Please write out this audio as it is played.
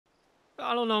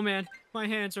I don't know, man. My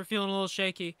hands are feeling a little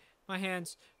shaky. My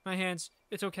hands.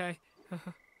 It's okay.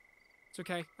 It's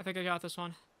okay. I think I got this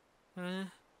one. Oh,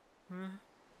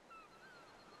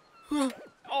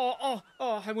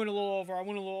 I went a little over.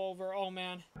 Oh,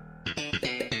 man.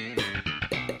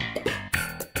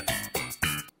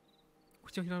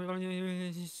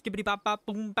 Skibbity bop bop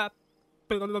boom bop.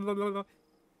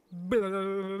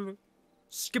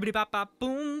 Skibbity bop bop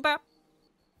boom bop.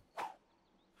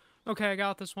 Okay, I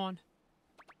got this one.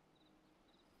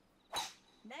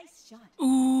 Nice shot.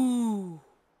 Ooh.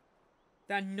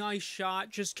 That nice shot,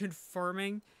 just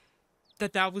confirming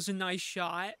that was a nice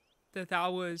shot.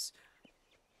 That was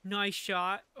nice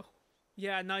shot. Oh,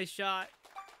 yeah, nice shot.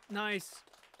 Nice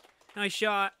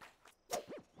shot.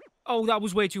 Oh, that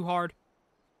was way too hard.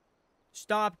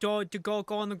 Stop, dog. Go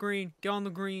on the green. Get on the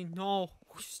green. No.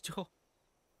 Still.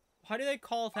 Why do they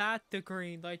call that the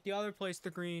green? Like the other place the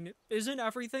green. Isn't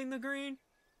everything the green?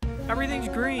 Everything's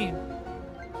green.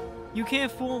 You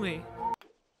can't fool me.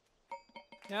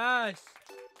 Yes.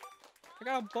 I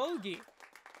got a bogey.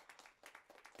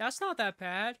 That's not that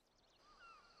bad.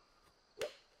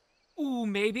 Ooh,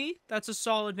 maybe. That's a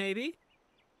solid maybe.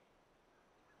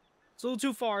 It's a little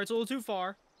too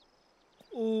far.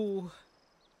 Ooh.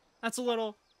 That's a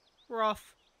little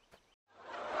rough.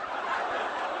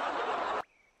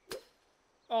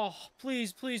 Oh,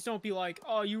 please don't be like,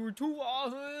 oh, you were too...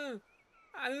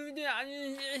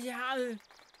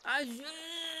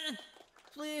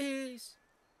 Please.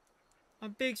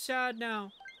 I'm big sad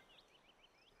now.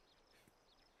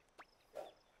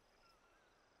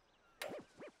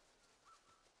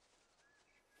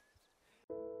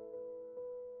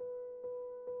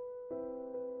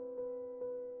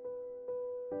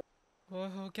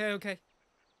 Oh, okay.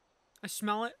 I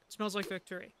smell it. It smells like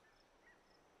victory.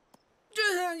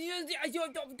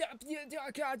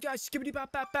 Skibbity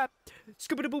bop bop bop.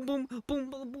 Skibbity boom boom boom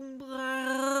boom boom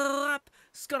bop.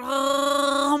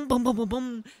 Skrum boom boom boom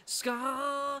boom.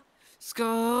 Skrum.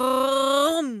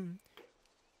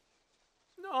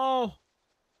 No.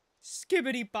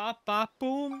 Skibbity bop bop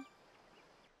boom.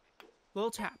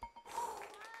 Little tap.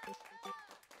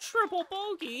 Triple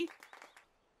bogey.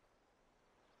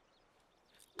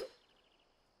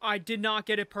 I did not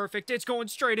get it perfect. It's going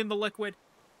straight in the liquid.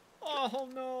 Oh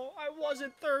no, I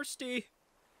wasn't thirsty.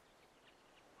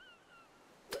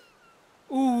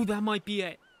 Ooh, that might be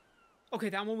it. Okay,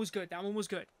 that one was good. I'm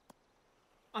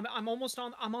almost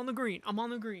on. I'm on the green.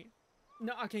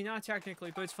 No, okay, not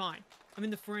technically, but it's fine. I'm in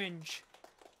the fringe.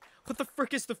 What the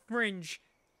frick is the fringe?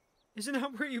 Isn't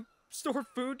that where you store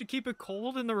food to keep it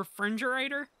cold in the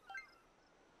refrigerator?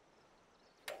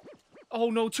 Oh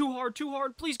no, too hard.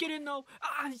 Please get in though.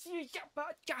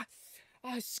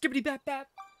 Skibbity bap bap.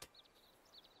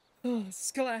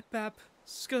 Sklat bap.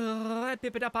 Sklat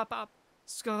bip bop bop.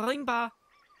 Skling ba.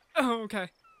 Oh, okay.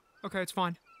 Okay, it's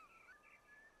fine.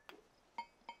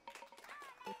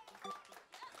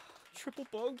 Triple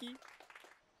bogey.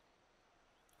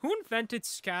 Who invented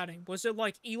scatting? Was it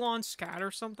like Elon Scat or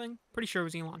something? Pretty sure it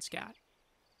was Elon Scat.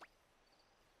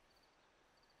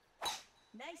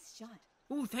 Nice shot.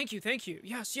 Ooh, thank you.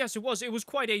 Yes, it was. It was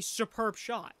quite a superb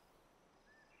shot.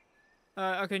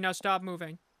 Okay, now stop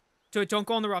moving. Don't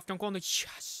go on the rough.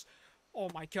 Yes! Oh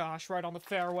my gosh, right on the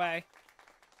fairway.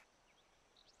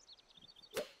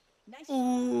 Nice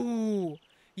Ooh!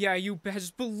 Yeah, you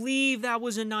best believe that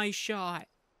was a nice shot.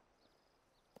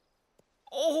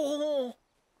 Oh!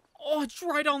 Oh, it's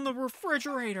right on the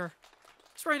refrigerator.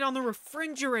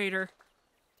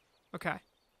 Okay.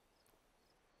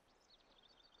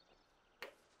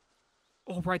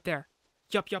 Oh, right there.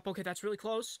 Yup, okay, that's really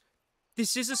close.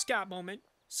 This is a scat moment.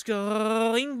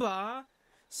 Skring-ba.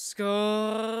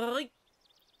 Skring.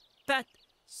 Bat.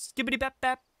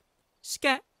 Skibbity-bap-bap.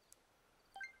 Scat.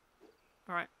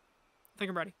 Alright. I think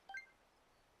I'm ready.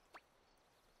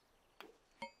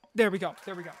 There we go.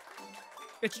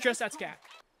 It's just that scat.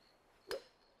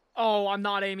 Oh, I'm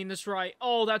not aiming this right.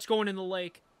 Oh, that's going in the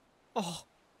lake. Oh.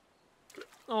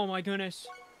 Oh my goodness.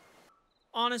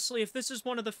 Honestly, if this is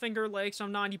one of the Finger Lakes,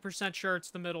 I'm 90% sure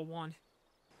it's the middle one.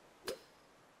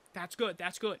 That's good.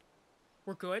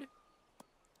 We're good.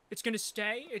 It's gonna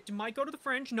stay. It might go to the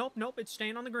fringe. Nope, it's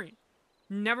staying on the green.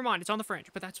 Never mind, it's on the fringe,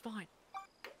 but that's fine.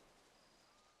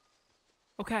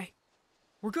 Okay.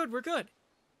 We're good.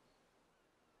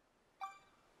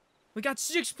 We got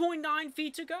 6.9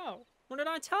 feet to go. What did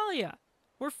I tell you?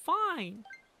 We're fine.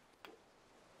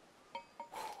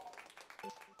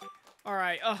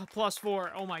 Alright,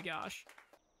 +4. Oh my gosh.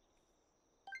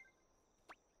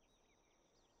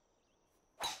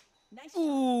 Nice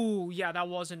Ooh, yeah, that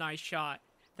was a nice shot.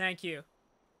 Thank you.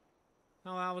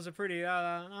 Oh, that was a pretty,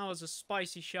 that was a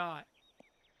spicy shot.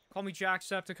 Call me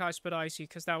Jacksepticeye Spadicy,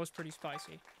 because that was pretty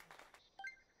spicy.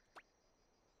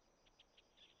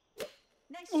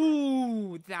 Nice shot.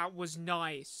 Ooh, that was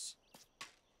nice.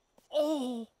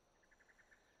 Oh,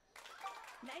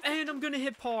 Nice. and I'm gonna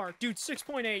hit par. Dude,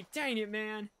 6.8. Dang it,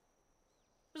 man.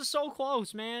 This is so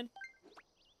close, man.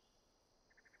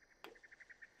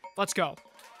 Let's go.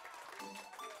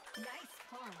 Nice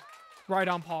par. Right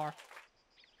on par.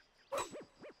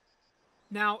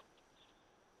 Now,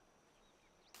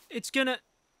 it's gonna...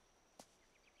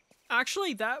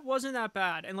 Actually, that wasn't that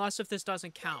bad, unless if this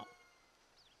doesn't count.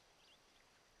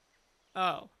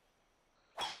 Oh.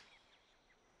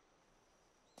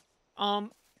 Oh,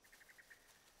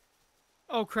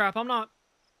 crap, I'm not...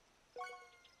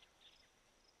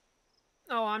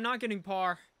 Oh, I'm not getting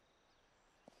par.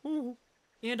 Ooh.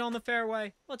 And on the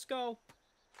fairway. Let's go.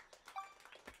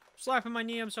 Slapping my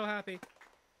knee, I'm so happy.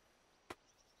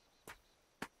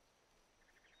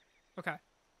 Okay.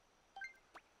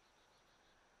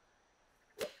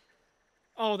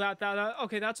 Oh,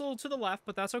 okay, that's a little to the left,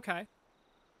 but that's okay.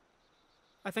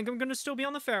 I think I'm gonna still be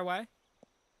on the fairway.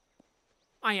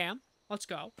 I am. Let's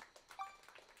go.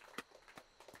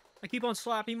 I keep on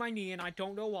slapping my knee, and I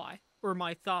don't know why. Or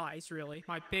my thighs, really.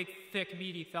 My big, thick,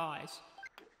 meaty thighs.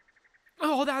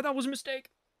 Oh, that was a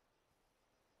mistake.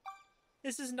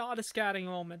 This is not a scatting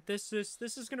moment. This is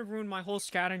gonna ruin my whole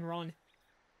scatting run.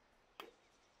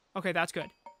 Okay, that's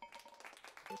good.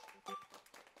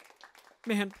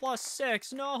 Man,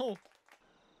 +6, no!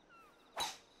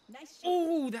 Nice shot.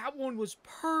 Oh, that one was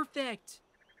perfect!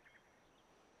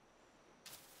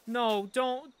 No,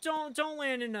 don't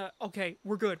land in a... Okay,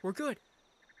 we're good.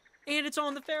 And it's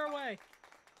on the fairway!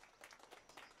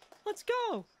 Let's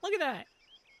go! Look at that!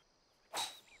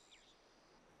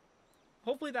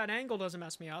 Hopefully that angle doesn't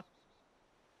mess me up.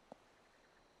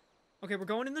 Okay, we're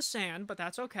going in the sand, but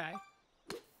that's okay.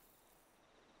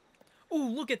 Ooh,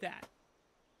 look at that!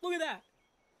 Look at that!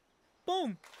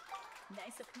 Boom!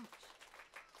 Nice approach.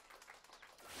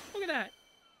 Look at that!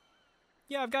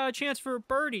 Yeah, I've got a chance for a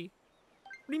birdie.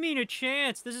 What do you mean a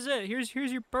chance? This is it. Here's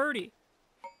your birdie.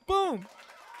 Boom!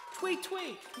 Tweet,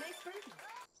 tweet! Nice birdie.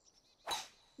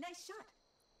 Nice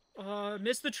shot.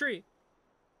 Missed the tree.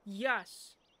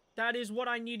 Yes. That is what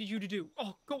I needed you to do.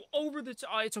 Oh, go over the...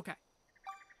 it's okay.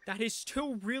 That is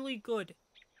still really good.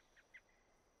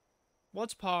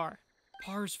 What's par?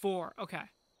 Par's 4. Okay.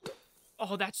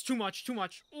 Oh, that's too much.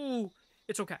 Ooh.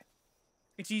 It's okay.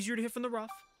 It's easier to hit from the rough.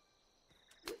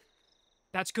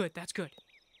 That's good.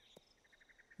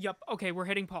 Yup. Okay, we're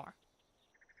hitting par.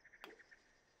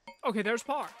 Okay, there's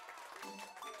par.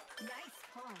 Nice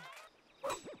par.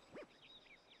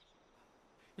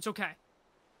 It's okay.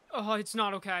 Oh, it's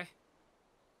not okay.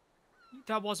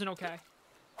 That wasn't okay.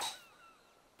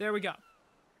 There we go.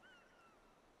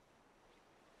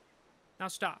 Now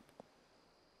stop.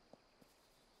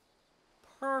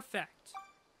 Perfect.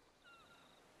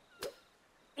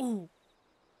 Ooh.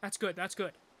 That's good.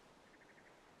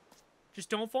 Just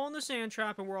don't fall in the sand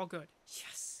trap and we're all good.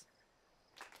 Yes.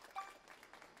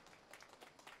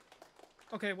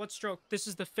 Okay, what stroke? This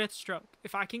is the 5th stroke.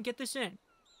 If I can get this in,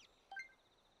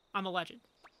 I'm a legend.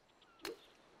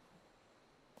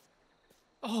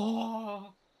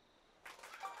 Oh.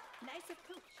 Nice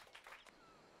approach.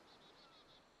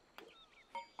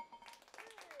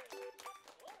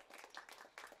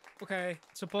 Okay,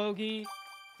 it's a bogey.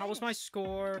 How was my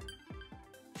score?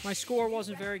 My score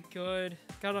wasn't very good.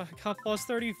 Got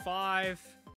 +35.